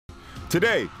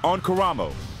Today on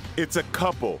Karamo, it's a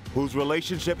couple whose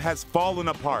relationship has fallen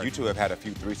apart. You two have had a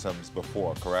few threesomes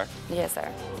before, correct? Yes,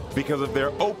 sir. Because of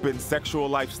their open sexual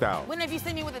lifestyle. When have you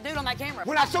seen me with a dude on that camera?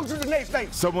 When I showed you the next day.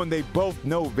 Someone they both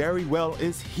know very well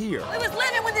is here. We was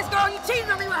living with this girl, you cheated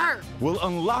on me with her. Will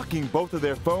unlocking both of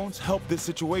their phones help this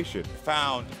situation?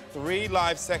 Found 3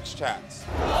 live sex chats.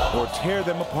 Or tear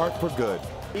them apart for good?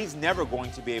 He's never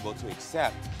going to be able to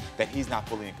accept that he's not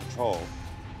fully in control.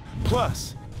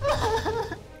 Plus,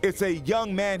 it's a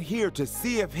young man here to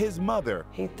see if his mother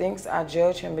He thinks I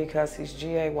judge him because he's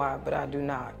GAY, but I do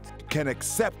not. can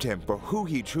accept him for who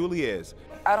he truly is.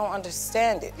 I don't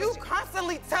understand it. You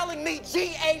constantly telling me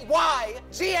G-A-Y.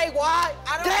 G-A-Y?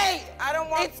 Gay. I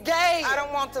don't want. It's gay. I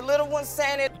don't want the little one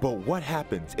saying it. But what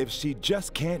happens if she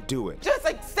just can't do it? Just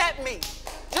accept me.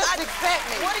 Just accept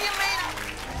me. What do you mean?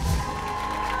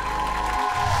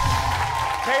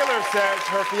 Taylor says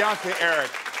her fiancé, Eric,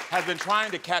 has been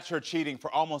trying to catch her cheating for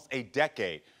almost a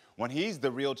decade when he's the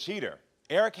real cheater.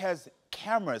 Eric has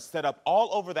cameras set up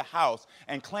all over the house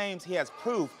and claims he has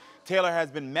proof Taylor has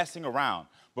been messing around.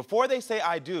 Before they say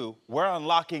I do, we're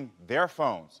unlocking their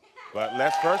phones. But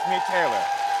let's first meet Taylor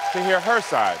to hear her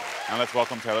side. And let's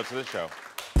welcome Taylor to the show.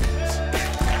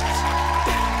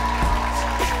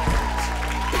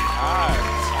 Hi.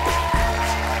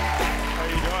 How are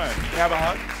you doing? You have a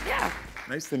hug? Yeah.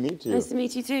 Nice to meet you. Nice to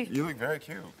meet you too. You look very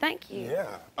cute. Thank you.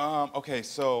 Yeah. Okay,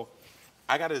 so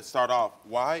I got to start off.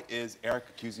 Why is Eric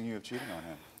accusing you of cheating on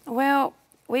him? Well,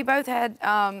 we both had,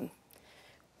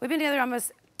 we've been together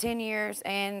almost 10 years,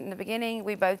 and in the beginning,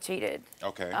 we both cheated.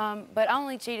 Okay. But I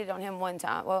only cheated on him one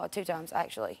time, well, 2 times,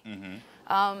 actually.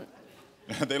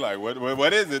 They like,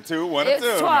 what is it, 2, 1 or 2?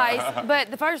 It's twice,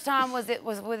 but the first time was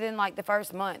within like the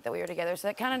first month that we were together, so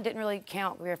that kind of didn't really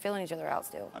count. We were feeling each other out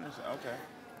still. Understand. Okay.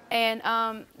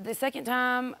 And the second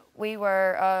time, we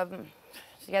were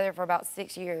together for about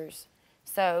 6 years.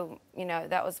 So, you know,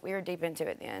 we were deep into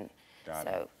it then. Got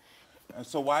it.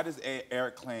 So why does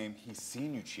Eric claim he's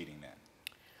seen you cheating then?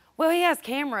 Well, he has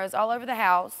cameras all over the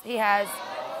house. He has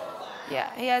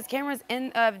cameras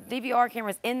DVR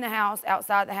cameras in the house,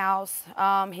 outside the house.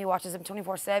 He watches them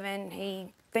 24/7.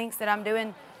 He thinks that I'm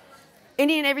doing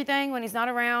any and everything when he's not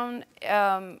around,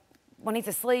 when he's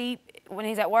asleep, when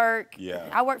he's at work. Yeah.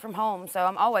 I work from home, so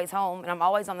I'm always home, and I'm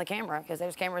always on the camera because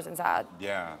there's cameras inside.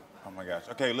 Yeah. Oh my gosh.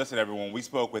 Okay, listen, everyone. We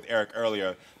spoke with Eric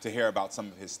earlier to hear about some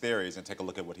of his theories and take a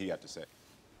look at what he had to say.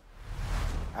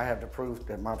 I have the proof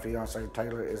that my fiance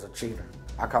Taylor is a cheater.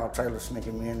 I called Taylor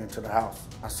sneaking me into the house.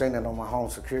 I seen it on my home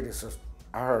security system.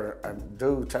 I heard a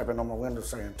dude tapping on my window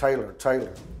saying, Taylor,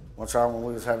 Taylor. One time when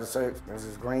we was having sex, there was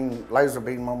this green laser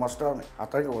beam on my stomach. I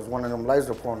think it was one of them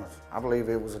laser pointers. I believe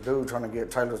it was a dude trying to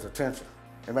get Taylor's attention.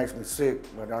 It makes me sick,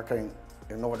 but I can't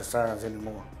ignore the signs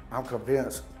anymore. I'm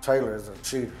convinced Taylor is a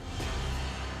cheater.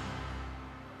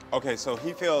 Okay, so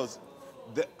he feels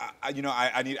that,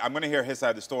 I'm gonna hear his side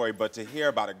of the story, but to hear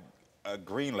about a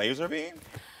green laser beam?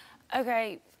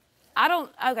 Okay,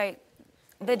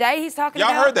 the day he's talking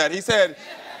about. Y'all heard that, he said,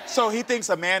 so he thinks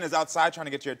a man is outside trying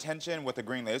to get your attention with a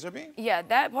green laser beam? Yeah,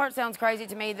 that part sounds crazy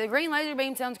to me. The green laser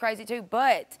beam sounds crazy too,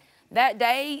 but that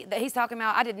day that he's talking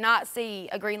about, I did not see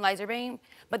a green laser beam,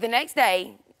 but the next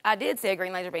day, I did see a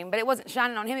green laser beam, but it wasn't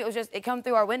shining on him. It was just, it come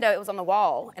through our window. It was on the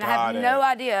wall. And I have no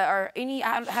idea or I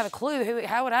don't have a clue.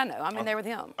 How would I know? I'm in there with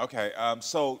him. Okay,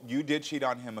 so you did cheat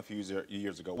on him a few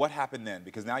years ago. What happened then?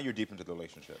 Because now you're deep into the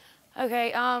relationship.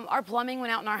 Okay, our plumbing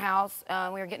went out in our house.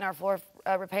 We were getting our floor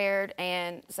repaired,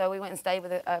 and so we went and stayed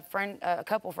with a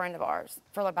couple friend of ours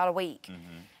for about a week.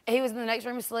 He was in the next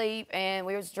room asleep, and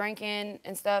we was drinking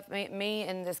and stuff. Me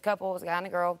and this couple, was a guy and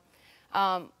a girl.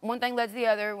 One thing led to the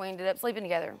other. We ended up sleeping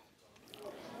together.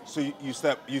 So you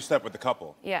slept with the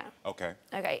couple? Yeah. Okay.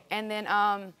 Okay, and then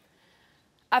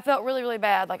I felt really, really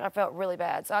bad. Like, I felt really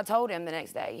bad. So I told him the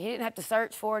next day. He didn't have to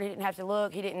search for it. He didn't have to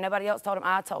look. Nobody else told him.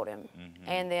 I told him.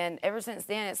 And then ever since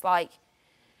then, it's like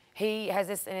he has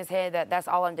this in his head that that's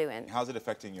all I'm doing. How's it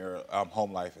affecting your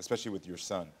home life, especially with your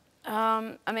son?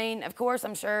 I mean, of course,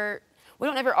 I'm sure we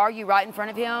don't ever argue right in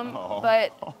front of him,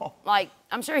 but like,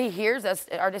 I'm sure he hears us,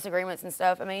 our disagreements and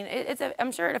stuff. I mean,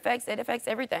 I'm sure it affects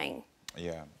everything.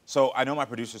 Yeah. So I know my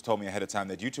producers told me ahead of time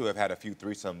that you two have had a few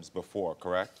threesomes before,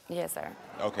 correct? Yes, sir.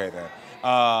 Okay,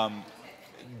 then.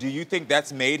 Do you think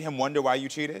that's made him wonder why you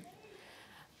cheated?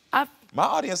 My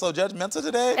audience so judgmental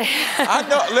today. I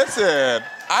know, listen,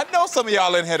 I know some of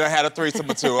y'all in here done had a threesome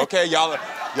or two, okay? Y'all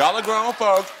are grown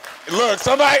folks. Look,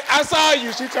 somebody, I saw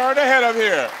you. She turned her head up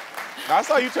here. I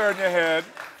saw you turn your head.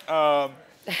 Do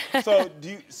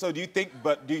you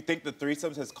think the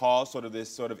threesomes has caused sort of this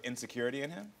sort of insecurity in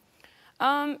him?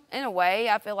 In a way,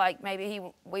 I feel like maybe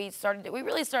we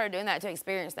really started doing that to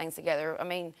experience things together. I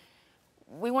mean,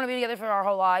 we want to be together for our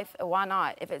whole life. Why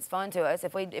not? If it's fun to us,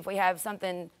 if we have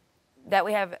something that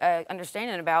we have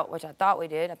understanding about, which I thought we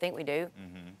did, I think we do.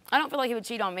 I don't feel like he would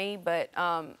cheat on me, but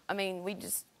I mean,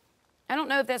 I don't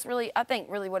know if that's really. I think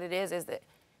really what it is that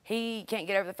he can't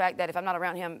get over the fact that if I'm not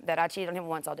around him, that I cheated on him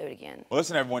once, I'll do it again. Well,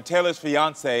 listen, everyone. Taylor's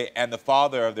fiance and the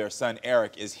father of their son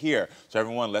Eric is here. So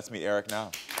everyone, let's meet Eric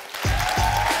now.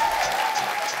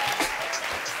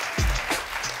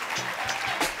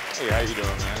 Hey, how you doing,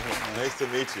 man? Nice to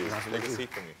meet you. Take a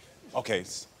seat for me. Okay,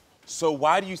 so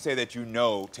why do you say that you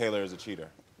know Taylor is a cheater?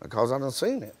 Because I done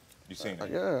seen it. You seen it?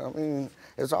 Yeah, I mean,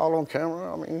 it's all on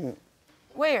camera. I mean...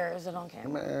 Where is it on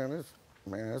camera?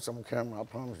 Man, it's on camera, I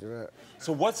promise you that.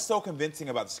 So what's so convincing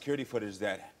about the security footage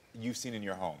that you've seen in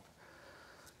your home?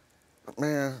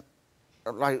 Man,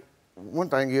 like, one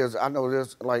thing is, I know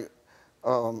this, like,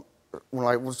 some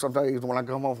days when I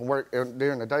come home from work,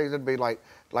 during the days, it'd be like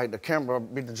the camera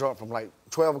be the jump from like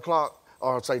 12 o'clock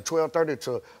or say 12:30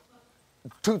 to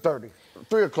 2:30,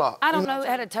 3 o'clock. I don't know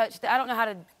how to touch I don't know how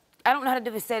to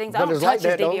do the settings. I don't touch like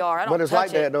his DVR. I don't But it's touch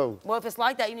like that, though. Well, if it's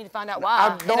like that, you need to find out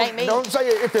why. It ain't me. Don't say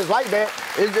if it's like that.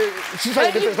 She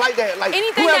said if it's like that, like,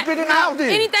 who else been in the house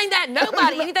then? Anything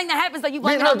that happens that you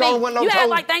blame it on me. You act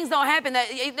like things don't happen. That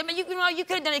I mean, you could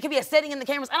have done it. It could be a setting in the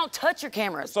cameras. I don't touch your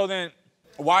cameras. So then,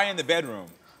 why in the bedroom?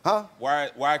 Huh?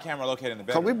 Why a camera located in the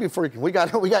bedroom? Cause we be freaking. We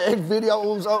got 8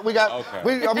 videos. We got.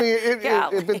 Okay. I mean,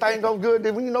 if the thing goes good,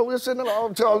 then we're sitting to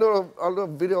our little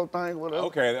video thing, whatever.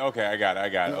 Okay. I got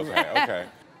it. Okay.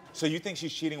 So you think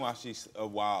she's cheating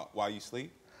while while you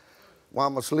sleep? While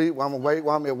I'm asleep, while I'm awake,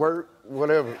 while I'm at work,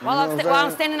 whatever. While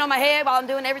I'm standing on my head, while I'm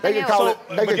doing everything else.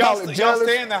 They can call it jealous.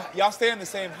 Y'all stay in the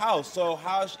same house. So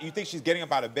you think she's getting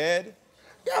up out of bed?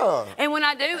 Yeah. And when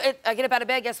I do, I get up out of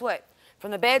bed. Guess what? From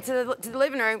the bed to the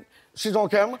living room. She's on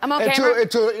camera. I'm on camera.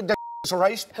 Until the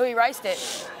erased. Who erased it?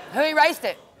 Who erased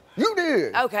it? You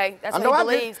did. Okay, that's what he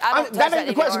believes. I don't touch that ain't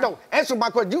the question, though. Answer my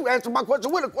question. You answer my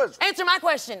question with a question. Answer my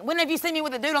question. When have you seen me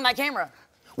with a dude on that camera?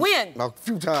 When? A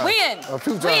few times. When? A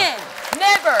few times. When?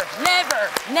 Never.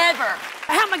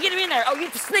 How am I getting him in there? Oh, you're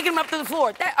sneaking him up to the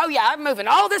floor. Oh, yeah, I'm moving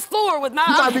all this floor with my...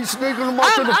 You might be sneaking them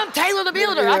up to the... I'm Taylor the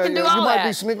Builder. I can do all that. You might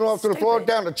be sneaking them up to the floor,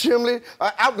 down the chimney,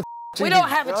 out the... We don't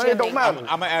have a chimney. It don't matter.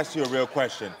 I'm gonna ask you a real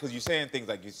question, because you're saying things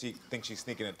like you think she's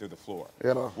sneaking it through the floor.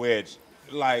 Yeah. Which,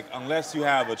 like, unless you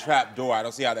have a trap door, I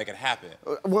don't see how that could happen.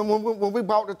 When we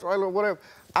bought the trailer or whatever,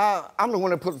 I'm the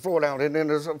one that put the floor down, and then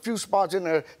there's a few spots in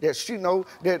there that she know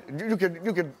that you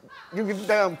can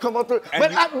damn come up through.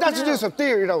 But that's just a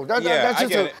theory, though. That's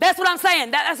what I'm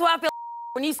saying. That's what I feel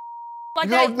when you like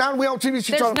that. You know, now we on TV,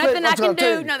 she's trying to play. There's nothing I can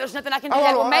do. No, there's nothing I can do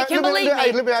that will make him believe me.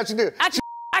 Hey, let me ask you this. I can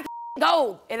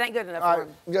gold. It ain't good enough for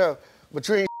him. Yeah, but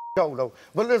you ain't gold, though.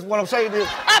 But listen, what I'm saying is...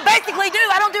 I basically do.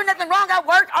 I don't do nothing wrong. I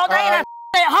work all day and I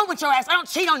stay at home with your ass. I don't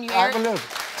cheat on you, Eric. But listen,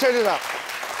 check this out.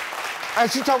 And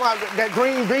she talking about that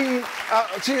green beam.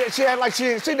 She had like she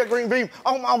didn't see that green beam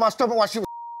on my stomach while she was...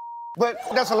 But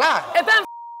that's a lie. If I'm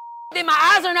then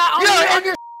my eyes are not on you, on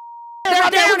your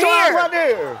right down here. Right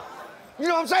there. You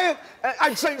know what I'm saying?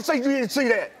 I say you didn't see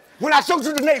that. When I showed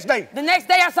you the next day. The next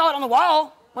day I saw it on the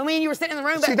wall. When me and you were sitting in the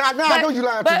room. See, now I know you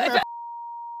lying to me.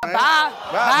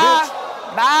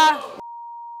 Bye.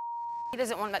 He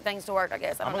doesn't want things to work, I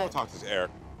guess. I don't know. I'm gonna talk to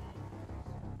Eric.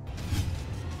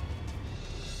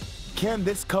 Can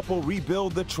this couple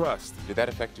rebuild the trust? Did that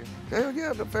affect you? Hell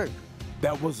yeah, it affected.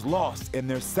 That was lost in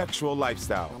their sexual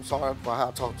lifestyle. I'm sorry for how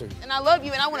I talk to you. And I love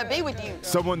you and I want to be with you.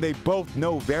 Someone they both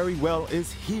know very well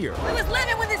is here. We was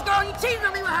living with this girl, you cheated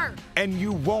on me with her. And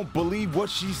you won't believe what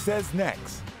she says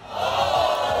next.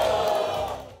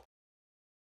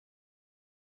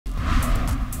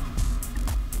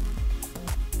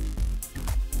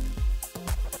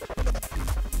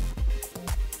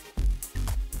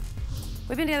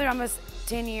 We've been together almost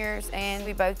 10 years and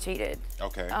we both cheated.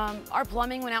 Okay. Our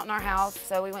plumbing went out in our house,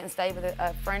 so we went and stayed with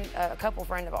a couple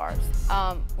friend of ours.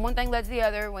 One thing led to the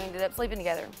other, we ended up sleeping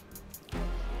together.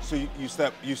 So you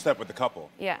slept with the couple?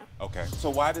 Yeah. Okay. So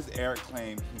why does Eric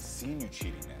claim he's seen you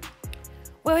cheating then?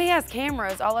 Well, he has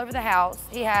cameras all over the house.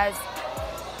 He has...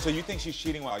 So you think she's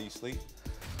cheating while you sleep?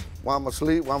 While I'm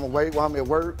asleep, while I'm awake, while I'm at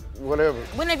work, whatever.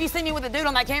 When have you seen me with a dude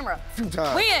on that camera? A few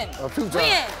times. When? A few times.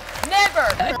 When?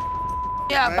 Never.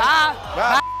 Yeah, bye.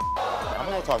 I'm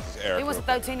gonna talk to Eric. He wants to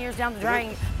throw 10 years down the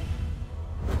drain.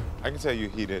 I can tell you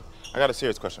he did. I got a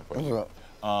serious question for you.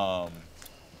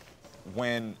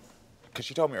 Because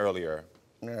she told me earlier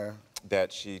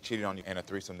that she cheated on you in a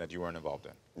threesome that you weren't involved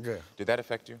in. Yeah. Did that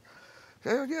affect you?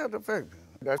 Hell yeah, it affected me.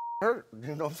 That hurt,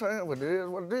 you know what I'm saying? But it is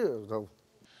what it is, though.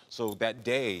 So that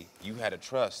day, you had a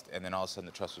trust, and then all of a sudden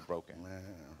the trust was broken. Man,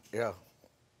 yeah.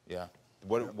 Yeah.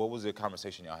 What was the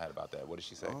conversation y'all had about that? What did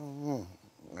she say? Man,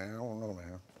 I don't know,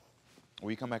 man.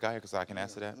 Will you come back out here because I can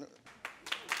answer that?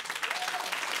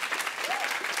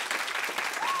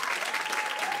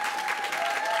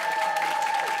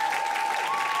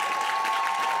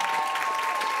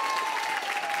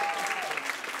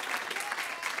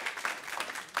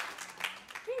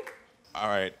 All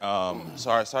right,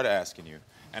 sorry to asking you.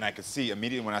 And I could see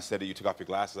immediately when I said that you took off your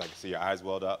glasses, I could see your eyes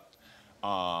welled up.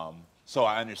 So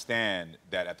I understand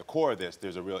that at the core of this,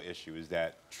 there's a real issue, is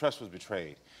that trust was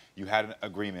betrayed. You had an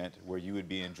agreement where you would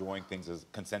be enjoying things as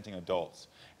consenting adults,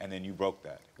 and then you broke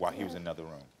that while he was in another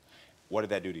room. What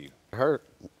did that do to you? It hurt.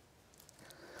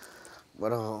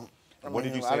 But, What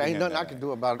did you say to ain't him nothing that I can night?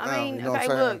 do about it now. I mean, You know what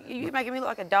okay, I'm saying? look, you're making me look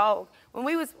like a dog.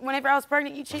 Whenever I was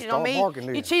pregnant, you cheated on me. barking,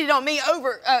 nigga. You cheated on me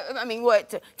over, I mean,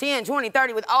 what, 10, 20,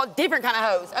 30 with all different kind of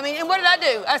hoes. I mean, and what did I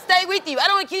do? I stayed with you. I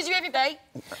don't accuse you every day.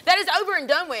 That is over and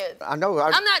done with. I know.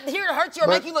 I'm not here to hurt you or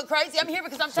make you look crazy. I'm here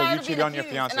because I'm tired of being cheated on your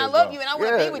accused. fiancé And I as love well. you and I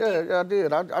want to be with you. Yeah, I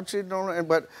did. I cheated on her,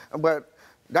 but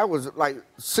that was like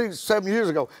 6, 7 years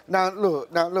ago. Now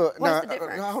look. What's the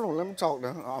difference? Now, hold on, let me talk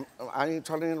now. I ain't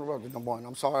trying to interrupt you no more, and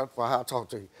I'm sorry for how I talk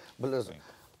to you. But listen,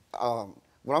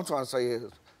 what I'm trying to say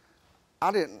is,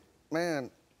 I didn't,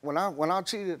 man. When I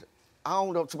cheated, I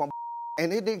owned up to my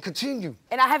and it didn't continue.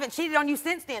 And I haven't cheated on you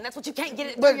since then. That's what you can't get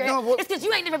it through your head. It's because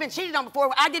you ain't never been cheated on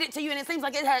before. I did it to you, and it seems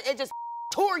like it just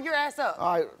tore your ass up.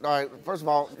 All right. First of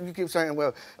all, you keep saying,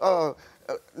 well,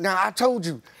 now I told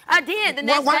you. I did the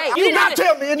next day. You did not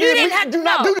tell me, and you then didn't we have do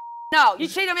not do that. No, you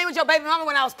cheated on me with your baby mama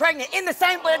when I was pregnant in the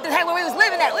same where we was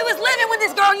living at. We was living with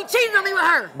this girl, and you cheated on me with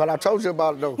her. But I told you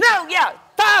about it, though. No, yeah.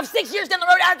 5, 6 years down the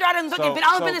road after I done been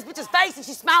all up in so- this bitch's face, and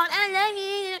she's smiling. I love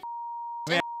you.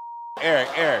 Eric,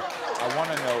 I want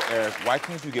to know, Eric, why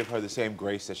can't you give her the same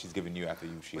grace that she's giving you after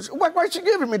you cheated? What grace you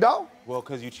giving me, dog? Well,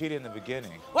 because you cheated in the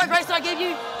beginning. What grace do I give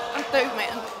you? I'm through,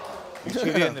 man. You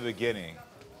cheated in the beginning.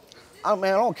 Oh,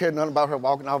 man, I don't care nothing about her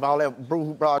walking off all that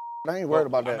bro. I ain't worried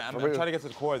about that. I'm for real. trying to get to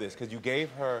the core of this, because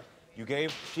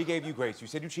she gave you grace. You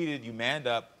said you cheated, you manned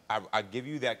up. I give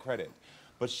you that credit.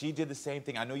 But she did the same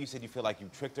thing. I know you said you feel like you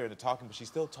tricked her into talking, but she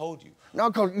still told you.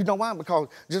 No, because you know why? Because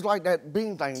just like that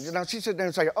bean thing, you know, she sit there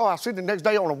and say, oh, I see the next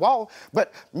day on the wall,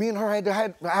 but me and her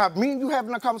me and you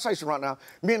having a conversation right now.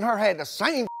 Me and her had the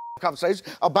same conversation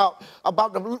about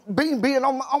the bean being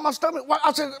on my stomach.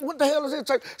 I said, what the hell is it?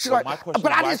 She's like,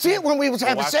 but I didn't see it when we was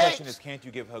having sex. My question is, can't you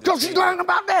give her the Because she's learning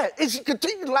about that. If she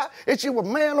continued to lie, if she would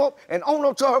man up and own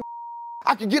up to her,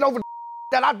 I could get over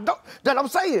that I'm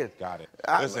saying. Got it.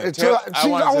 Listen, Listen, she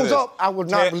owns up, I would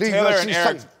not believe that she's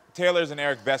saying. Taylor's and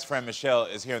Eric's best friend, Michelle,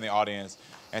 is here in the audience,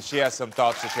 and she has some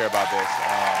thoughts to share about this.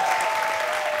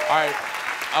 All right,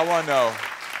 I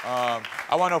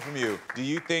want to know from you, do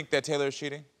you think that Taylor is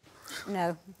cheating?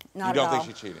 No, not at all. You don't think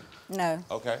she's cheating? No.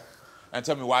 Okay. And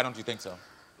tell me, why don't you think so?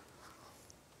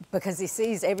 Because he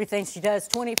sees everything she does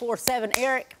 24/7,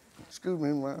 Eric. Excuse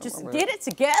me, man. Just get it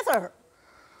together.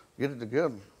 Get it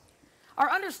together. Or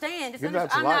understand,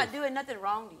 I'm not doing nothing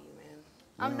wrong to you, man.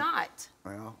 I'm not.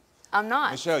 Well, I'm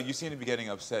not. Michelle, you seem to be getting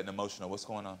upset and emotional. What's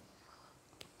going on?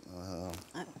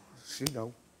 she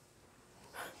know.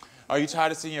 Are you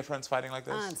tired of seeing your friends fighting like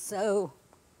this?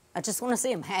 I just want to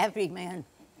see him happy, man.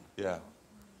 Yeah.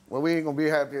 Well, we ain't gonna be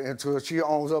happy until she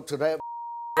owns up to that.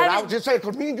 But I was just saying,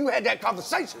 because me and you had that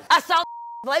conversation. I saw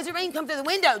laser beam come through the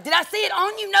window. Did I see it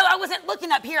on you? No, I wasn't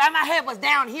looking up here. My head was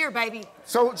down here, baby.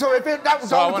 So if that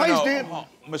was the only place, then.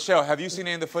 Michelle, have you seen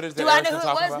any of the footage that Do I Eric's know been who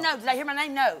it talking was? about? No. Did I hear my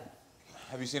name? No.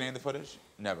 Have you seen any of the footage?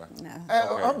 Never. No.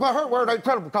 Okay. But her word ain't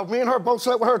credible, because me and her both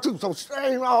slept with her too, so she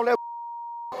ain't all that.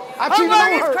 I Her cheated word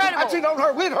on is her. credible. I cheated on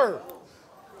her with her.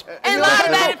 And lied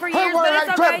about it for years, but it's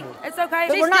okay. Credible. It's okay.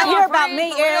 But If we're she's not still here our about friend,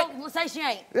 me, for real, Eric. We'll say she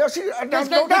ain't. Yeah, there's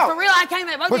no But doubt. for real, I came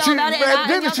at both But y'all about it.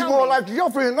 then she more like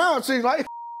your friend now, it seems like.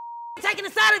 Taking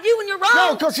the side of you when you're wrong.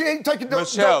 No, because she ain't taking the right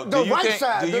side. Do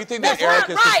you think That's that Eric not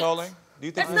is right. controlling? Do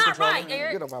you think That's he's not controlling? right,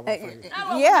 Eric. Get up out my face.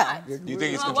 Yeah. Do you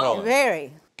think he's controlling?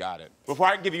 Very. Got it. Before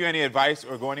I can give you any advice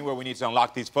or go anywhere, we need to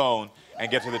unlock these phones and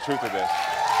get to the truth of this.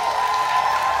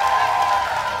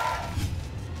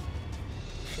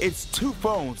 It's 2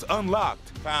 phones unlocked.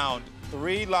 Found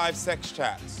 3 live sex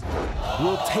chats.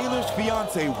 Will Taylor's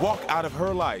fiance walk out of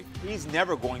her life? He's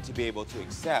never going to be able to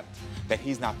accept that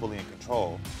he's not fully in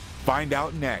control. Find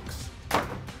out next.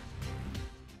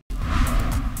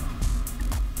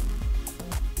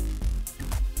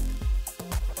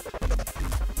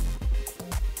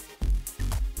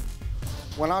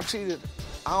 When I cheated,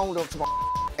 I owned up to my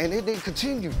and it didn't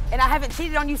continue. And I haven't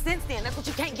cheated on you since then. That's what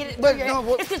you can't get it through your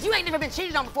head. It's because you ain't never been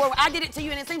cheated on before. I did it to you,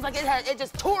 and it seems like it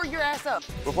just tore your ass up.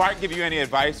 Before I can give you any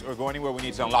advice or go anywhere, we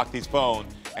need to unlock these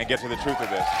phones and get to the truth of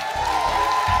this.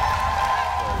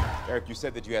 Eric, you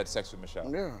said that you had sex with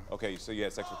Michelle. Yeah. Okay, so you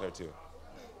had sex with her too.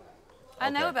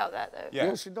 I know about that, though.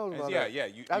 Yeah, she knows about that. that. Yeah,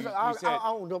 you I said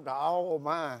owned up to all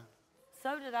mine.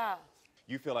 So did I.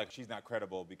 you feel like she's not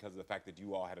credible because of the fact that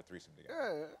you all had a threesome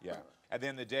together. Yeah. Yeah. At the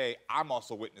end of the day, I'm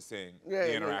also witnessing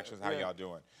the interactions, how y'all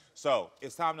doing. So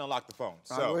it's time to unlock the phone.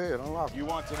 So go ahead, unlock it. You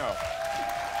want to know.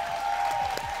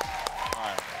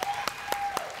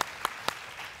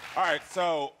 All right,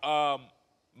 so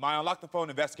my Unlock the Phone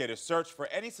investigators searched for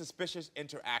any suspicious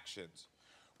interactions.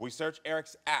 We searched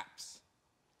Eric's apps,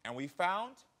 and we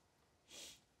found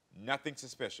nothing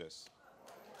suspicious.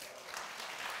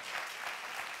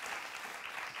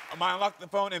 My Unlock the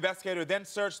Phone investigator then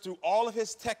searched through all of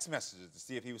his text messages to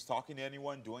see if he was talking to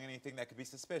anyone, doing anything that could be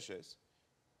suspicious.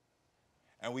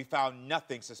 And we found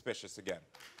nothing suspicious again.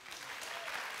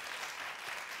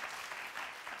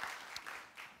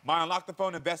 My Unlock the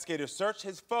Phone investigator searched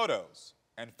his photos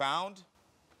and found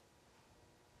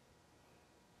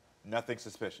nothing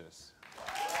suspicious.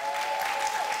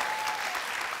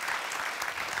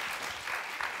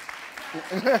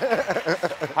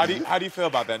 How do you feel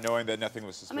about that, knowing that nothing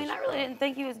was suspicious? I mean, I really didn't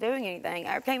think he was doing anything.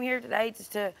 I came here today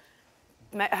just to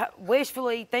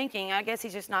wishfully thinking. I guess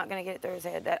he's just not going to get it through his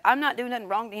head that I'm not doing nothing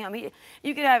wrong to him. You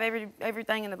could have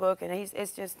everything in the book, and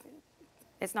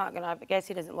it's not going to. I guess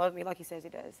he doesn't love me like he says he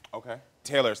does. Okay.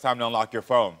 Taylor, it's time to unlock your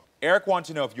phone. Eric wants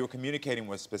to know if you're communicating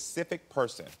with a specific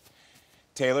person.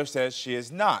 Taylor says she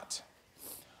is not.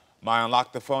 My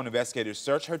Unlock the Phone investigators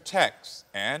search her texts,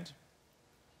 and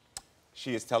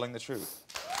she is telling the truth.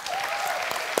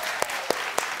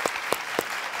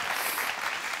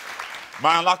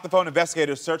 My Unlock the Phone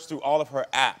investigators searched through all of her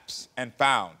apps and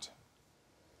found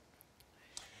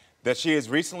that she has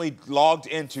recently logged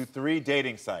into 3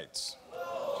 dating sites.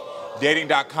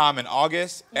 Dating.com in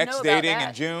August, X-Dating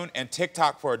in June, and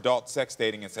TikTok for adult sex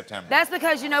dating in September. That's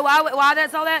because, you know why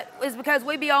that's all that? Is because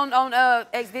we be on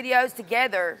X videos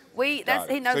together. He knows about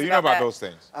that. So you know about those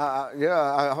things?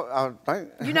 I think.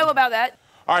 You know about that.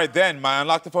 All right, then, my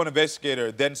Unlock the Phone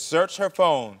investigator then searched her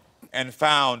phone and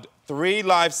found 3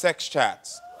 live sex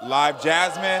chats. Live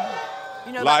Jasmine,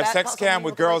 live sex cam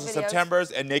with girls in September,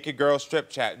 and naked girl strip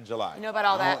chat in July. You know about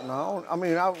all that? No, I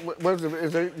mean,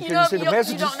 can you see the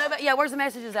messages? You don't know about, where's the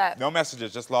messages at? No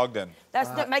messages, just logged in.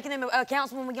 That's making them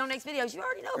accounts when we go on next videos. You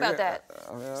already know about that.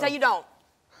 Say you don't.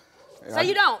 Say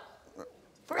you don't.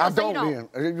 For real, say you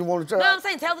don't. You want to tell? No, I'm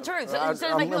saying tell the truth.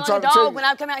 Instead of making me look like a dog when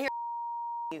I come out here.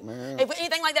 If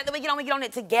anything like that, we get on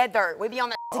it together. We be on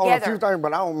that together. Oh, a few things,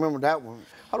 but I don't remember that one.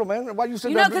 Hold on, man. Why you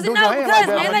sitting there doing your hand like that?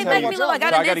 Man, they make me look like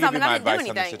I did something. I didn't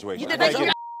do anything. You did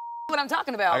that. What I'm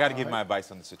talking about. I got to give my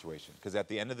advice on the situation, because at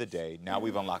the end of the day, now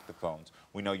we've unlocked the phones.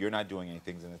 We know you're not doing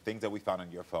anything, and the things that we found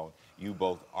on your phone, you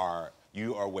are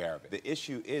aware of it. The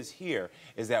issue is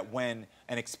that when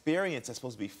an experience that's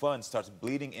supposed to be fun starts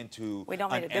bleeding into an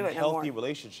unhealthy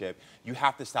relationship, you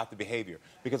have to stop the behavior.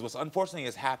 Because what's unfortunately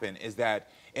has happened is that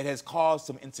it has caused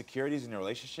some insecurities in your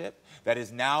relationship that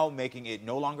is now making it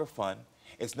no longer fun.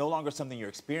 It's no longer something you're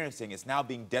experiencing. It's now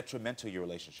being detrimental to your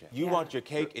relationship. You want your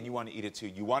cake and you want to eat it too.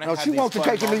 You want to have these fun moments. No, she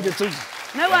wants the cake and eat it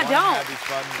too. No, I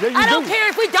don't. I don't care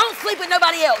if we don't sleep with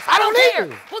nobody else. I don't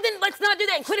care. Well, then let's not do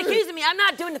that and quit accusing me. I'm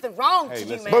not doing nothing wrong to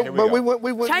you, man. But we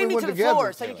went Chain me to the together.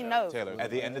 floor so you can know. Taylor, at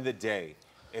the end of the day,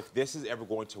 if this is ever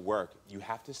going to work, you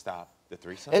have to stop the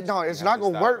threesome. No, it's not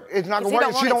going to work. It's not going to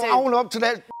work if she don't own up to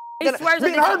that. He swears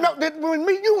when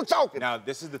me, you were talking. Now,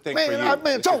 this is the thing for you.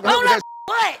 Man, talking.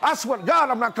 What? I swear to God,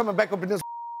 I'm not coming back up in this.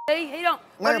 He don't.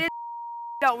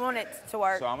 Don't want it to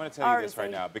work. So I'm going to tell you this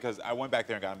right now, because I went back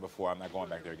there and got him before. I'm not going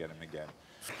back there and getting him again.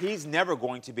 He's never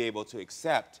going to be able to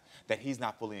accept that he's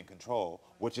not fully in control,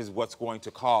 which is what's going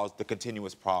to cause the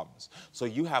continuous problems. So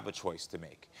you have a choice to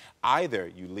make. Either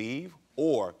you leave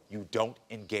or you don't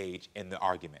engage in the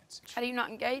arguments. How do you not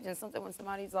engage in something when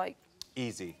somebody's like...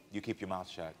 Easy. You keep your mouth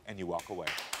shut and you walk away.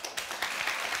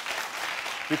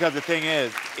 Because the thing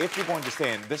is, if you're going to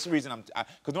stay in, this is the reason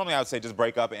because normally I would say just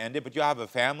break up and end it, but you have a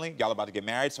family, y'all about to get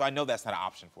married, so I know that's not an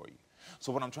option for you.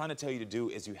 So what I'm trying to tell you to do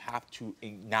is you have to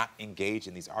not engage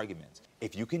in these arguments.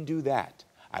 If you can do that,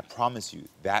 I promise you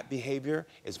that behavior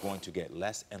is going to get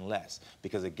less and less,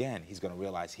 because again, he's going to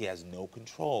realize he has no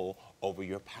control over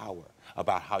your power,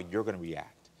 about how you're going to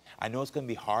react. I know it's going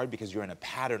to be hard because you're in a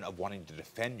pattern of wanting to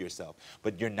defend yourself,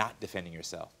 but you're not defending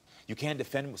yourself. You can't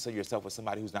defend yourself with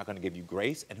somebody who's not going to give you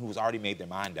grace and who's already made their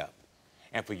mind up.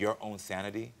 And for your own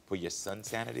sanity, for your son's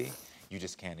sanity, You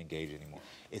just can't engage anymore.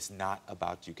 It's not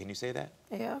about you. Can you say that?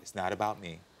 Yeah. It's not about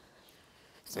me.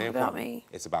 It's not about me.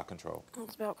 It's about control.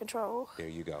 It's about control. There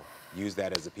you go. Use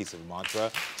that as a piece of mantra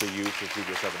to use to keep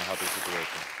yourself in a healthy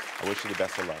situation. I wish you the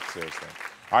best of luck, seriously.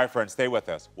 All right, friends, stay with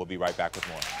us. We'll be right back with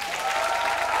more.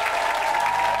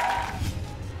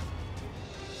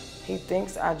 He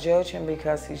thinks I judge him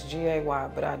because he's GAY,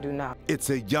 but I do not. It's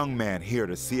a young man here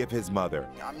to see if his mother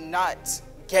I'm not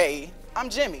gay. I'm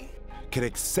Jimmy. can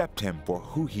accept him for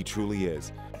who he truly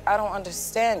is. I don't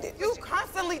understand it. You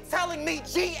constantly telling me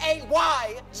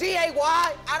G-A-Y.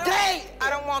 G-A-Y? Gay! I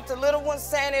don't want the little one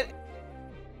saying it.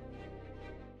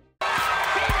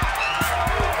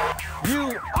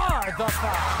 You are the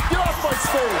five. Get off my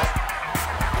stage.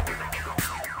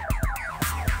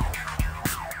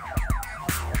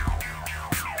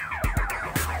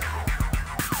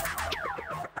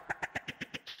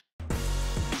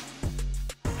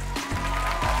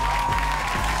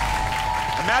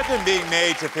 Imagine being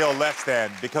made to feel less than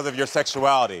because of your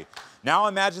sexuality. Now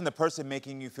imagine the person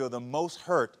making you feel the most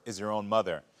hurt is your own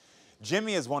mother.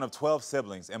 Jimmy is one of 12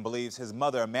 siblings and believes his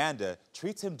mother, Amanda,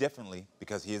 treats him differently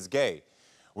because he is gay.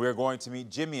 We are going to meet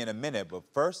Jimmy in a minute, but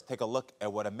first take a look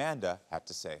at what Amanda had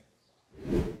to say.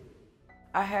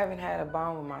 I haven't had a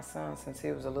bond with my son since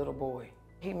he was a little boy.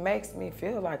 He makes me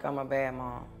feel like I'm a bad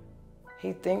mom.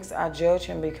 He thinks I judge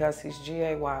him because he's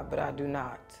GAY, but I do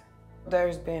not.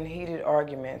 There's been heated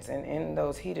arguments, and in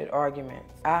those heated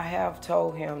arguments, I have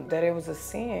told him that it was a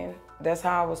sin. That's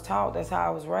how I was taught, that's how I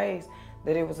was raised,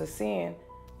 that it was a sin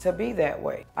to be that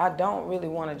way. I don't really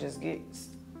want to just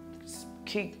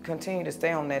continue to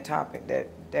stay on that topic,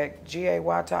 that GAY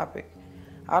topic.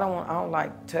 I don't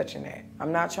like touching that.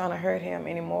 I'm not trying to hurt him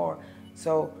anymore.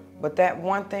 So, but that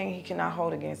one thing he cannot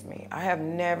hold against me. I have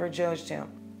never judged him.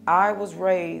 I was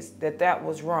raised that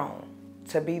was wrong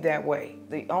to be that way.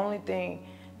 The only thing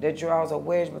that draws a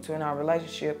wedge between our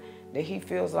relationship, that he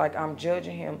feels like I'm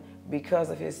judging him because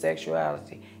of his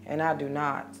sexuality, and I do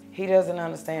not. He doesn't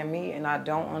understand me, and I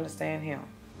don't understand him.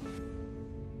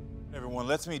 Everyone,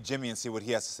 let's meet Jimmy and see what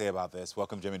he has to say about this.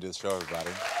 Welcome, Jimmy, to the show,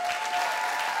 everybody.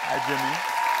 Hi, Jimmy.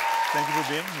 Thank you for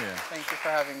being here. Thank you for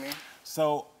having me.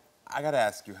 So, I gotta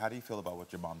ask you, how do you feel about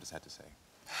what your mom just had to say?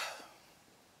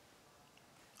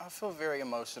 I feel very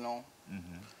emotional.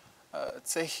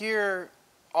 To hear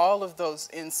all of those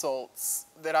insults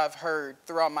that I've heard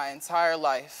throughout my entire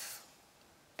life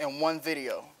in one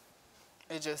video,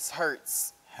 it just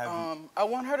hurts. I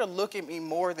want her to look at me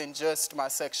more than just my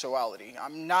sexuality.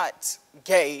 I'm not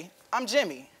gay, I'm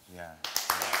Jimmy. Yeah.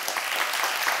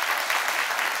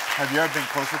 Have you ever been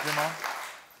close with your mom?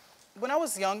 When I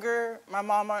was younger, my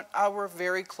mom and I were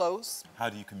very close. How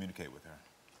do you communicate with her?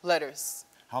 Letters.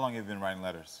 How long have you been writing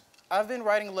letters? I've been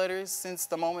writing letters since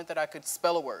the moment that I could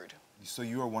spell a word. So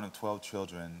you were one of 12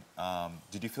 children.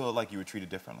 Did you feel like you were treated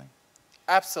differently?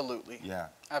 Absolutely. Yeah.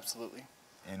 Absolutely.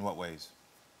 In what ways?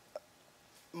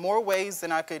 More ways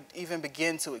than I could even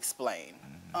begin to explain.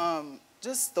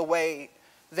 Just the way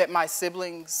that my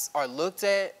siblings are looked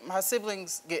at. My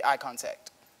siblings get eye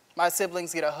contact. My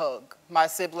siblings get a hug. My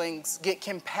siblings get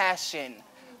compassion.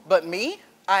 But me,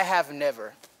 I have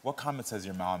never. What comments has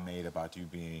your mom made about you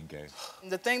being gay?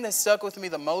 The thing that stuck with me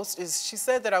the most is she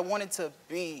said that I wanted to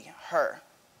be her.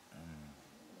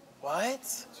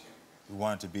 What? You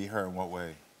wanted to be her in what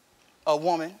way? A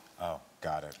woman. Oh,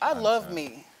 got it. I love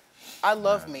me. I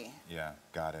love me. Yeah,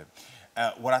 got it.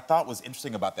 What I thought was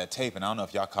interesting about that tape, and I don't know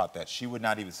if y'all caught that, she would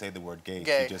not even say the word gay.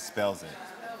 She just spells it.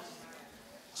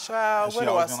 Child, where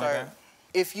do I start? Like that?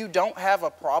 If you don't have a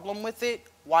problem with it,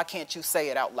 why can't you say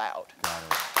it out loud? Got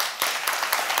it.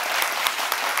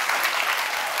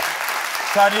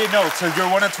 So I need to know, so you're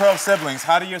one of 12 siblings.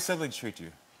 How do your siblings treat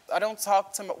you? I don't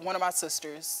talk to one of my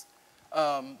sisters.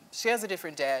 She has a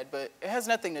different dad, but it has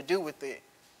nothing to do with it.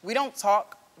 We don't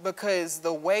talk because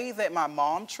the way that my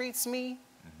mom treats me,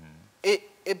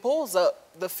 it boils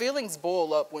up. The feelings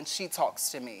boil up when she talks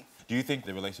to me. Do you think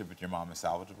the relationship with your mom is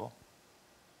salvageable?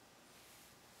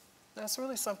 That's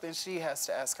really something she has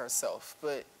to ask herself.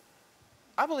 But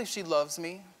I believe she loves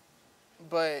me,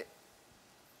 but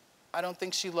I don't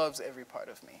think she loves every part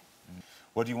of me.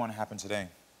 What do you want to happen today?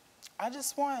 I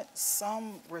just want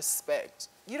some respect.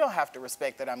 You don't have to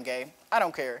respect that I'm gay. I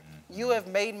don't care. You have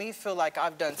made me feel like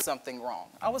I've done something wrong.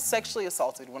 I was sexually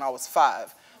assaulted when I was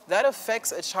 5. That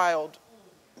affects a child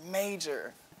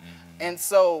major. And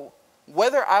so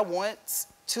whether I want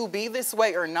to be this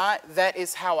way or not, that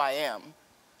is how I am.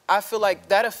 I feel like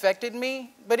that affected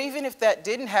me, but even if that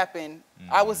didn't happen,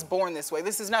 I was born this way.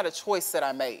 This is not a choice that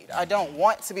I made. I don't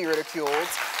want to be ridiculed.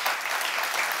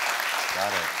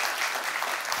 Got it.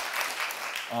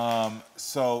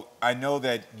 So I know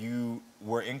that you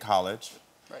were in college,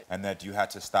 Right. and that you had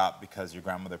to stop because your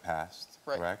grandmother passed,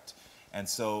 Right. correct? And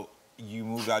so you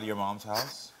moved out of your mom's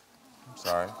house? I'm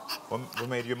sorry. What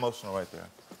made you emotional right there?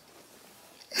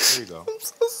 There you go. I'm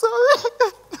so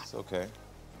sorry. It's okay.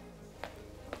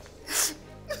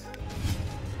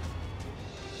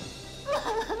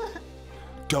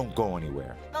 Don't go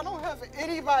anywhere. I don't have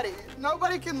anybody.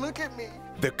 Nobody can look at me.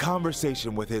 The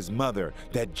conversation with his mother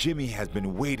that Jimmy has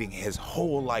been waiting his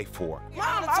whole life for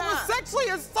Mom, I was sexually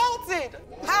assaulted.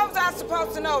 How was I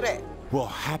supposed to know that? will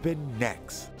happen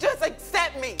next. Just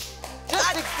accept me.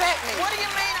 Just accept me. What do you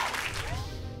mean?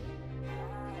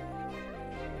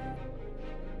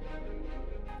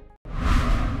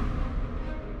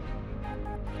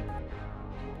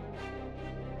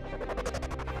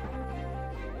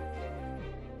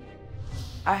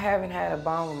 I haven't had a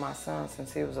bond with my son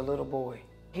since he was a little boy.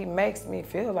 He makes me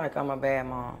feel like I'm a bad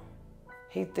mom.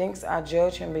 He thinks I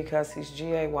judge him because he's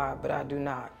GAY, but I do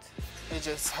not. It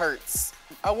just hurts.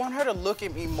 I want her to look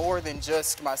at me more than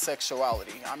just my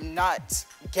sexuality. I'm not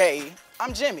gay.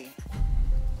 I'm Jimmy.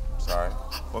 Sorry.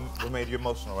 What made you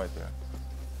emotional right there?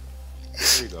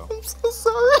 There you go. I'm so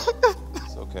sorry.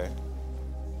 It's okay.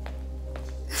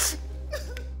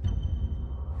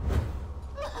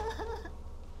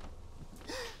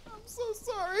 I'm so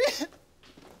sorry.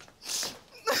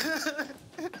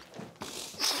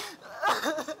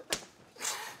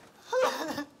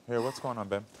 Here, what's going on,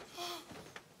 Ben?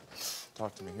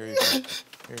 Talk to me. Here you go. Here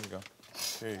you go.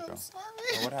 Here you go. I'm sorry.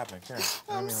 Oh, what happened? Karen,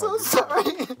 I'm so sorry.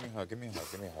 Give me a hug. Give me a hug.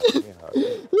 Give me a hug. Give me a hug. Give me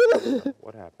a hug.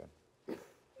 What happened?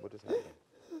 What just happened?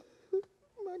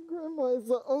 My grandma is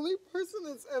the only person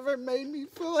that's ever made me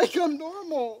feel like I'm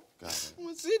normal. Got it.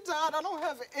 When she died, I don't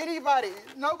have anybody.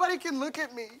 Nobody can look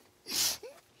at me.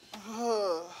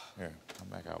 Here, come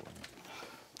back out with me.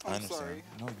 I understand. Sorry.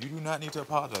 No, you do not need to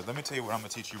apologize. Let me tell you what I'm going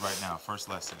to teach you right now. First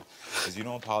lesson is you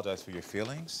don't apologize for your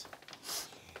feelings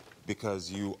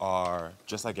because you are,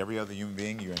 just like every other human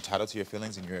being, you're entitled to your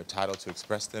feelings and you're entitled to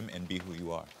express them and be who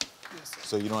you are. Yes, sir.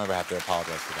 So you don't ever have to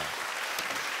apologize for that.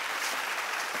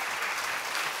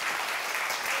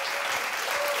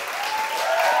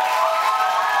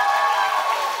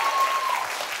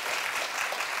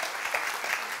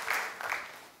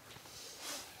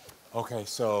 Okay,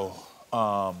 so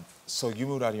you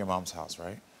moved out of your mom's house,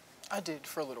 right? I did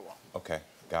for a little while. Okay,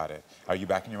 got it. Are you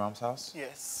back in your mom's house?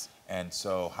 Yes. And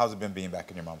so how's it been being back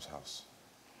in your mom's house?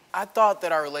 I thought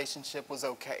that our relationship was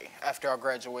okay after I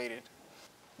graduated.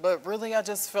 But really, I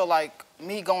just feel like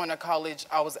me going to college,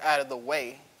 I was out of the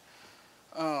way.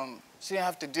 She didn't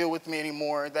have to deal with me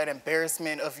anymore. That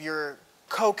embarrassment of your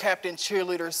co-captain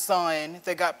cheerleader son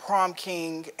that got prom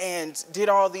king and did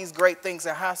all these great things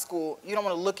in high school. You don't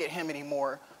want to look at him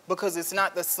anymore because it's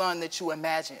not the son that you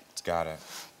imagined. Got it.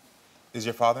 Is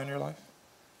your father in your life?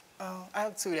 I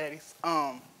have two daddies.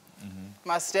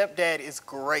 My stepdad is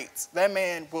great. That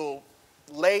man will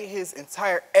lay his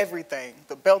entire everything.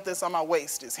 The belt that's on my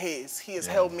waist is his. He has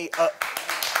held me up.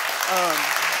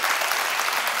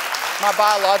 My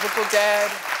biological dad,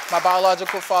 my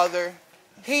biological father,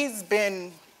 he's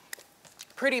been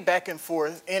pretty back and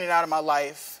forth, in and out of my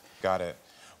life. Got it.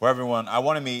 Well, everyone, I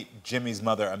want to meet Jimmy's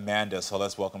mother, Amanda, so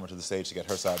let's welcome her to the stage to get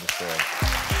her side of the story.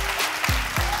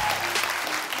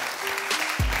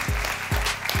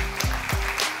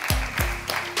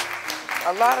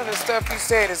 A lot of the stuff you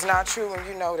said is not true, and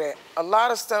you know that. A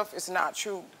lot of stuff is not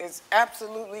true. It's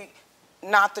absolutely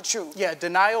not the truth. Yeah,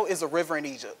 denial is a river in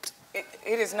Egypt. It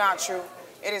is not true.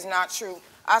 It is not true.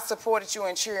 I supported you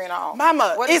in cheer and all.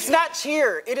 Mama, it's not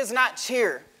cheer. It is not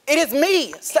cheer. It is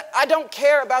me. I don't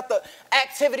care about the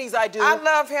activities I do. I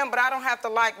love him, but I don't have to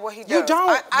like what he does. You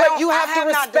don't, but you have to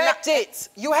respect it.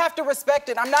 You have to respect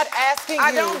it. I'm not asking you.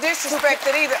 I don't disrespect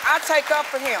it either. I take up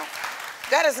for him.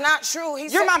 That is not true.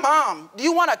 You're my mom. Do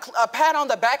you want a pat on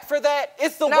the back for that?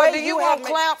 It's the way No, do you want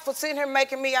clout for sitting here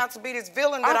making me out to be this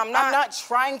villain that I'm not? I'm not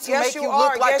trying to Yes, make you you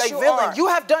look are. like Yes, a you villain. are. You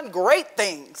have done great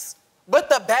things. But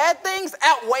the bad things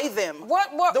outweigh them.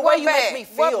 What the way you bad? make me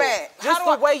feel. What bad? Just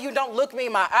the way you don't look me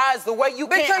in my eyes, the way you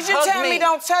can't hug me. Because you tell me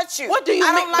don't touch you. What do you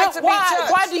I mean? don't like to be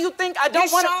touched. Why do you think I don't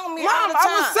want to? You show me Mom, all the I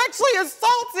was time. sexually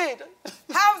assaulted.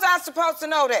 How was I supposed to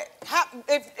know that?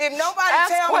 If nobody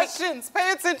Ask tell questions.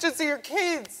 Pay attention to your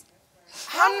kids.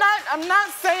 I'm not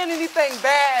saying anything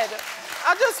bad.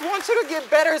 I just want you to get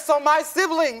better so my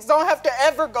siblings don't have to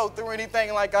ever go through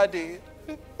anything like I did.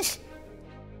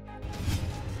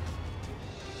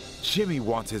 Jimmy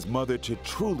wants his mother to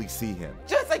truly see him.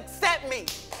 Just accept me.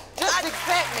 Just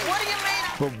accept me. What do you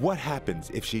mean? But what happens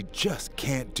if she just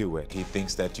can't do it? He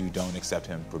thinks that you don't accept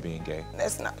him for being gay.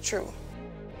 That's not true.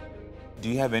 Do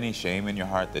you have any shame in your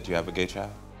heart that you have a gay child?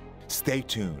 Stay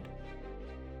tuned.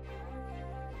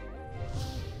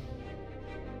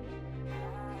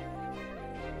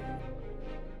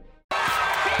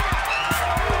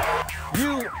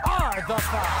 You are the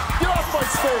five. Get off my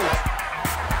stage.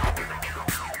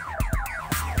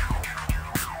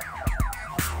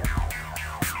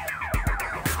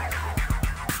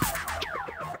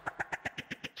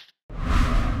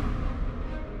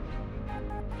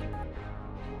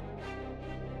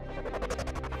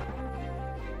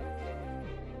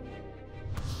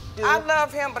 I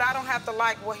love him, but I don't have to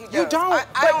like what he does. You don't,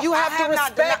 but you have to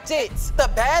respect it. The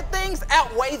bad things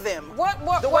outweigh them.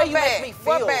 The way you make me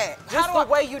feel. What bad? Just the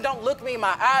way you don't look me in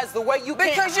my eyes, the way you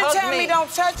can't hug me. Because you tell me don't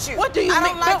touch you. What do you mean? I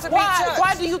don't like to be touched.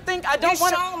 Why do you think I don't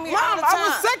want to? You show me Mom, all the I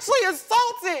was time. sexually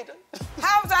assaulted.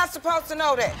 How was I supposed to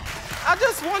know that? I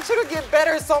just want you to get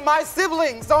better so my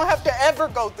siblings don't have to ever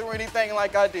go through anything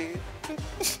like I did.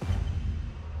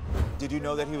 Did you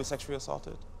know that he was sexually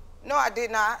assaulted? No, I did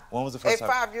not. When was the first At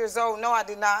time? 5 years old, no, I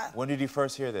did not. When did you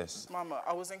first hear this? Mama,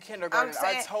 I was in kindergarten. I'm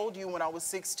saying- I told you when I was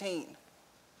 16.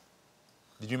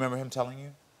 Did you remember him telling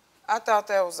you? I thought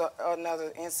that was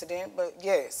another incident, but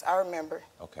yes, I remember.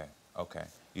 Okay, okay,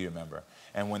 you remember.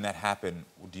 And when that happened,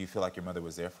 do you feel like your mother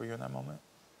was there for you in that moment?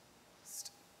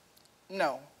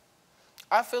 No.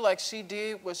 I feel like she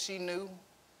did what she knew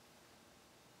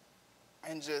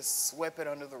and just swept it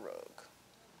under the rug.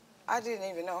 I didn't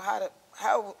even know how to,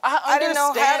 I didn't know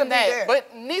how to understand be that, there.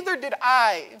 but neither did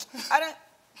I.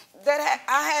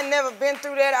 I had never been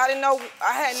through that. I didn't know,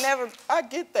 I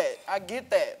get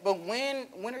that. But when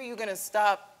are you gonna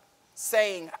stop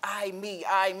saying I, me,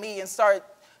 and start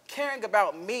caring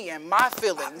about me and my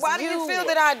feelings? Why do you feel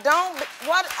that I don't?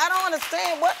 What? I don't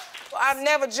understand. What? I've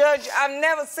never judged you. I've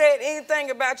never said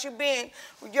anything about you being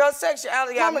your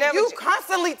sexuality. Mama, you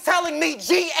constantly telling me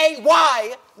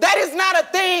G-A-Y. That is not a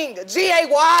thing.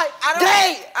 G-A-Y.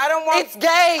 Gay. I don't want. It's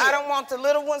gay. I don't want the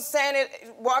little ones saying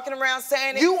it, walking around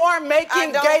saying it. You are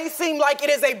making gay seem like it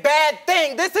is a bad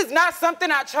thing. This is not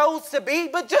something I chose to be,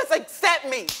 but just accept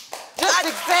me. Just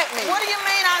accept me. What do you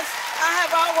mean I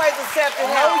have always accepted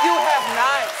him? No, you have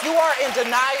not. You are in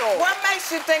denial. What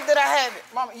makes you think that I haven't?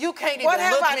 Mama, you can't even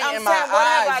look me in my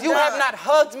eyes. You have not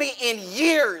hugged me in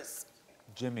years.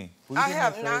 Jimmy, will you do me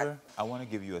a favor? I want to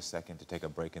give you a second to take a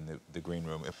break in the green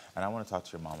room, and I want to talk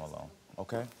to your mom alone,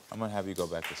 okay? I'm going to have you go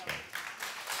back this way.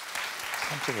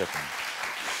 Come sit here with me.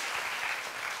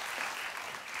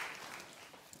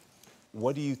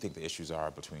 What do you think the issues are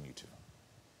between you two?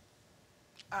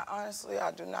 Honestly,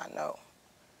 I do not know.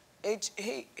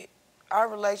 Our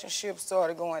relationship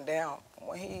started going down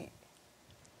when he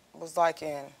was like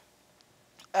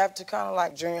after kind of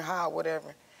like junior high or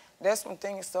whatever. That's when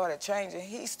things started changing.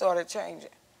 He started changing.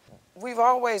 We've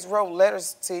always wrote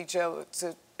letters to each other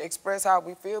to express how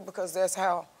we feel because that's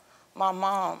how my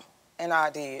mom and I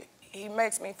did. He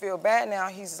makes me feel bad now.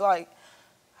 He's like,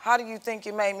 how do you think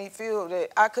it made me feel that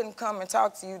I couldn't come and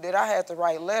talk to you, that I had to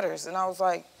write letters? And I was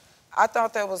like, I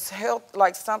thought that was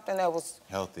like something that was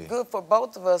healthy, good for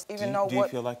both of us, do you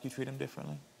feel like you treat him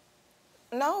differently?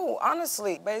 No,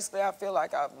 honestly. Basically, I feel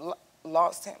like I've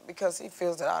lost him because he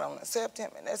feels that I don't accept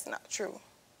him, and that's not true.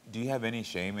 Do you have any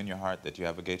shame in your heart that you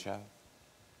have a gay child?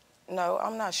 No,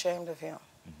 I'm not ashamed of him.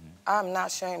 I'm not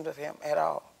ashamed of him at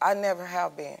all. I never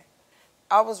have been.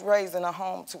 I was raised in a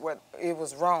home to where it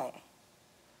was wrong,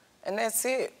 and that's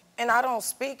it. And I don't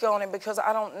speak on it because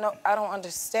I don't know, I don't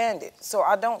understand it. So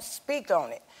I don't speak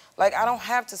on it. Like, I don't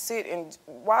have to sit and,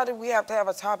 why do we have to have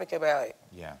a topic about it?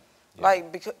 Yeah.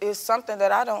 Like, because it's something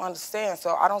that I don't understand,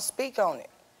 so I don't speak on it.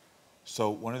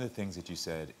 So one of the things that you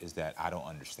said is that I don't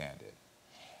understand it.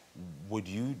 Would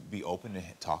you be open to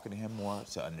talking to him more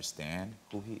to understand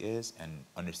who he is and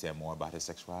understand more about his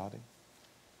sexuality?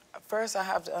 First, I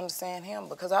have to understand him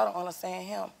because I don't understand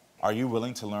him. Are you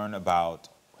willing to learn about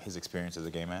his experience as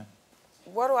a gay man?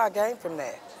 What do I gain from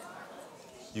that?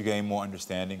 You gain more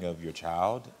understanding of your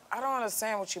child? I don't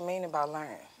understand what you mean by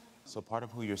learn. So part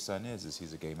of who your son is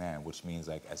he's a gay man, which means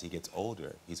like as he gets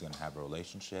older, he's gonna have a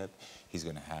relationship, he's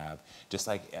gonna have, just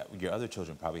like your other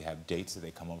children probably have dates that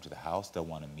they come home to the house, they'll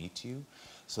wanna meet you.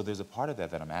 So there's a part of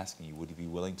that I'm asking you, would you be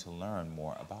willing to learn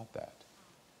more about that?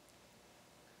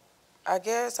 I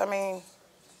guess, I mean.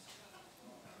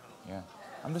 Yeah,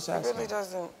 I'm just asking. It really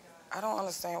doesn't, I don't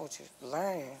understand what you're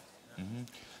learning.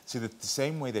 See, the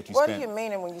same way that you What do you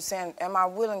mean when you're saying, am I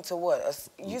willing to what?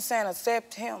 You saying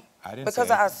accept him? I didn't because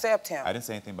say I accept him. I didn't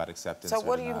say anything about acceptance. So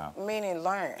what do you denial. mean in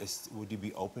learn? Would you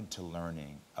be open to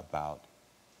learning about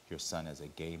your son as a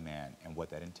gay man and what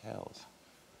that entails?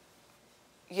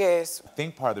 Yes. I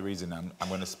think part of the reason I'm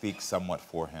going to speak somewhat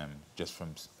for him, just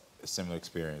from similar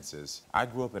experiences. I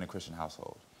grew up in a Christian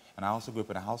household, and I also grew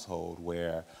up in a household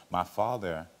where my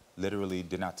father literally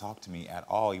did not talk to me at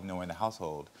all, even though we're in the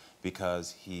household,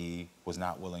 because he was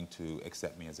not willing to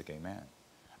accept me as a gay man.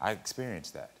 I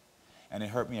experienced that. And it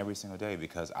hurt me every single day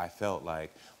because I felt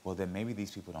like, well, then maybe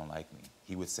these people don't like me.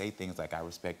 He would say things like, I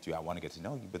respect you, I want to get to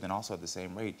know you, but then also at the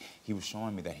same rate, he was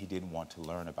showing me that he didn't want to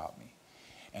learn about me.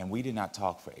 And we did not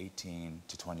talk for 18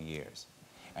 to 20 years.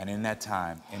 And in that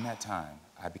time,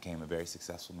 I became a very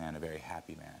successful man, a very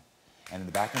happy man. And in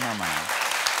the back of my mind,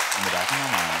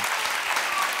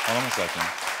 hold on a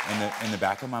second, in the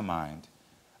back of my mind,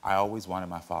 I always wanted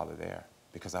my father there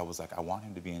because I was like, I want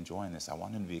him to be enjoying this. I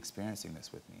want him to be experiencing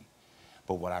this with me.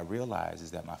 But what I realized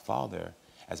is that my father,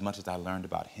 as much as I learned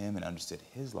about him and understood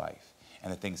his life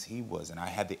and the things he was, and I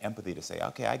had the empathy to say,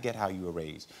 okay, I get how you were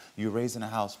raised. You were raised in a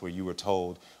house where you were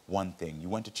told one thing. You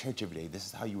went to church every day. This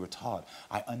is how you were taught.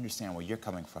 I understand where you're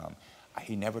coming from.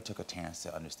 He never took a chance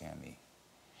to understand me.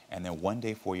 And then one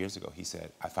day, 4 years ago, he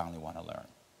said, I finally want to learn.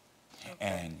 Okay.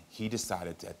 And he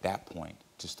decided at that point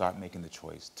to start making the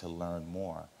choice to learn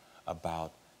more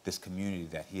about this community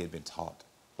that he had been taught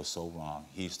was so wrong.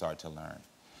 He started to learn.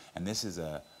 And this is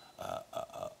a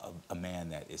man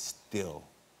that is still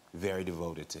very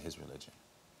devoted to his religion.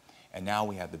 And now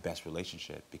we have the best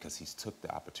relationship because he's took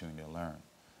the opportunity to learn.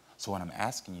 So when I'm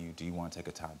asking you, do you want to take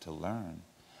a time to learn?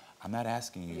 I'm not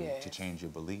asking you to change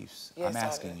your beliefs. Yes, I'm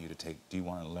asking you to do you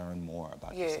want to learn more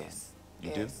about your son?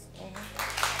 You do?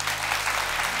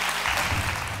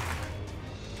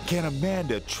 Can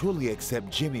Amanda truly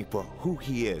accept Jimmy for who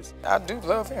he is? I do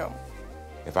love him.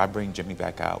 If I bring Jimmy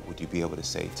back out, would you be able to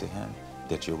say to him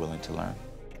that you're willing to learn?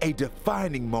 A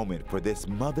defining moment for this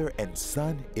mother and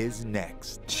son is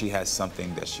next. She has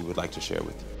something that she would like to share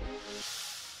with you.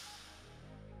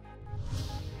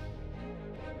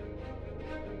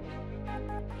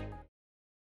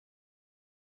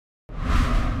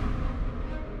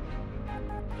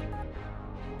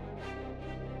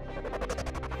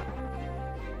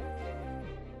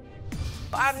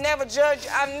 I've never judged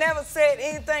you. I've never said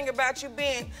anything about you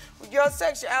being your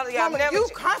sexuality. Mama, you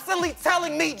constantly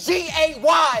telling me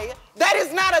G-A-Y. That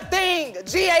is not a thing.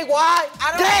 G-A-Y.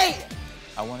 Gay.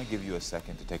 I want to give you a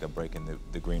second to take a break in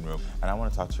the green room, and I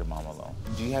want to talk to your mom alone.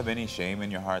 Do you have any shame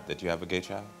in your heart that you have a gay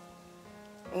child?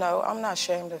 No, I'm not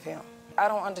ashamed of him. I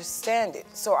don't understand it,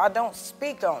 so I don't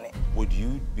speak on it. Would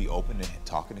you be open to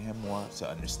talking to him more to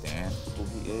understand who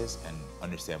he is and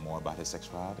understand more about his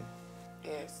sexuality?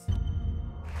 Yes.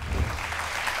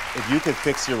 If you could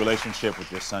fix your relationship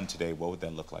with your son today, what would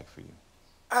that look like for you?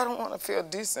 I don't want to feel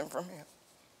distant from him.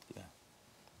 Yeah.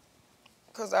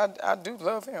 Because I do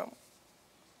love him.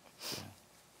 Yeah.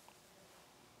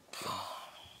 Yeah.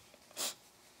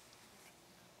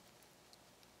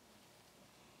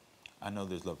 I know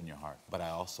there's love in your heart, but I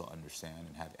also understand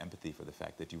and have empathy for the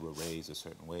fact that you were raised a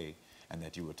certain way and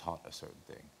that you were taught a certain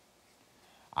thing.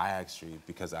 I actually,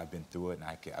 because I've been through it and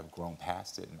I've grown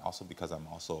past it, and also because I'm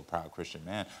also a proud Christian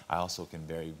man, I also can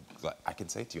I can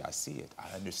say to you, I see it.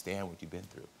 I understand what you've been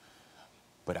through.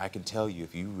 But I can tell you,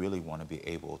 if you really want to be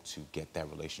able to get that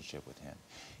relationship with him,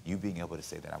 you being able to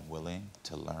say that I'm willing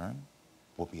to learn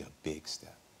will be a big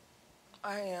step.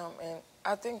 I am, and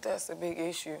I think that's a big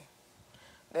issue,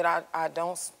 that I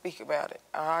don't speak about it,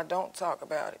 or I don't talk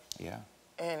about it. Yeah.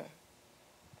 And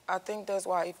I think that's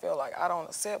why he felt like I don't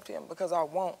accept him, because I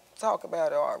won't talk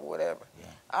about it or whatever. Yeah.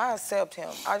 I accept him.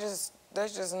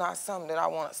 That's just not something that I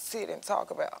want to sit and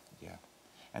talk about. Yeah.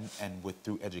 And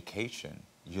through education,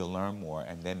 you'll learn more,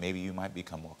 and then maybe you might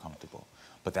become more comfortable.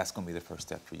 But that's going to be the first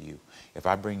step for you. If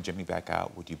I bring Jimmy back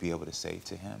out, would you be able to say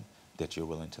to him that you're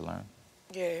willing to learn?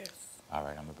 Yes. All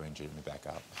right, I'm going to bring Jimmy back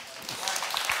out.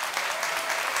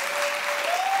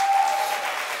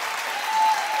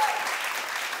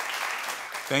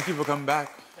 Thank you for coming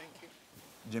back. Thank you.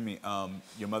 Jimmy,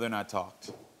 your mother and I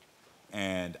talked,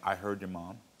 and I heard your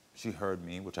mom. She heard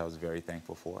me, which I was very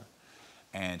thankful for,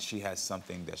 and she has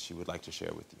something that she would like to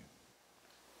share with you.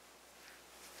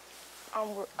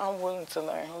 I'm willing to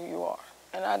learn who you are,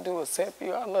 and I do accept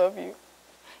you. I love you,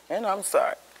 and I'm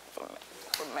sorry for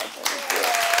making me feel.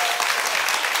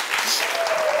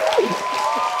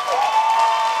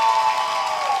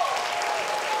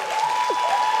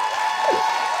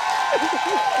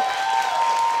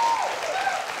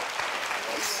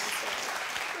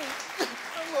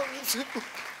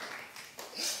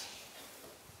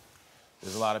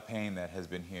 There's a lot of pain that has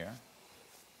been here.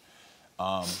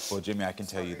 Well, Jimmy, I can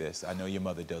tell you this. I know your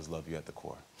mother does love you at the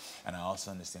core. And I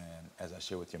also understand, as I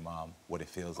share with your mom, what it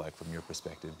feels like from your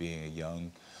perspective, being a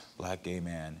young black gay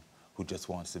man who just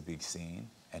wants to be seen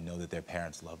and know that their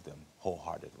parents love them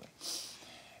wholeheartedly.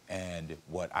 And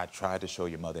what I tried to show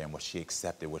your mother and what she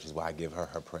accepted, which is why I give her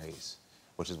her praise,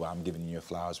 which is why I'm giving you your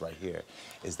flowers right here,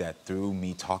 is that through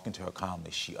me talking to her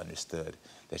calmly, she understood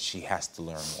that she has to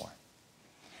learn more.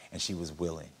 And she was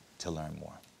willing to learn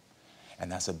more. And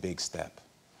that's a big step.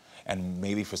 And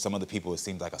maybe for some other people, it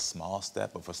seems like a small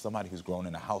step, but for somebody who's grown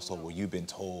in a household where you've been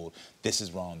told, this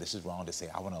is wrong, to say,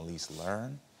 I want to at least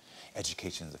learn,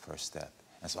 education is the first step.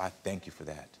 And so I thank you for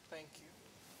that. Thank you.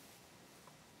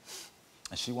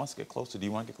 And she wants to get closer. Do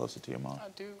you want to get closer to your mom? I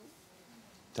do.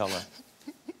 Tell her.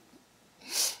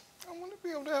 I want to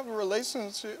be able to have a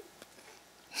relationship.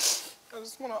 I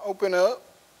just want to open up,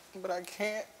 but I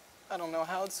can't. I don't know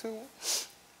how to,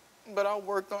 but I'll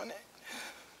work on it.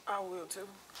 I will too.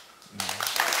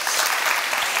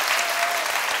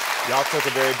 Y'all took a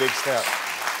very big step.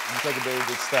 You took a very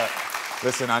big step.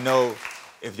 Listen, I know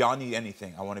if y'all need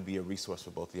anything, I want to be a resource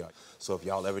for both of y'all. So if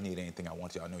y'all ever need anything, I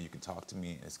want y'all to know you can talk to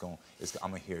me. I'm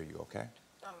going to hear you, okay?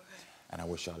 Okay. And I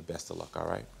wish y'all the best of luck, all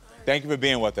right? Thank you for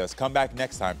being with us. Come back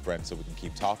next time, friends, so we can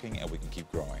keep talking and we can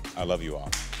keep growing. I love you all.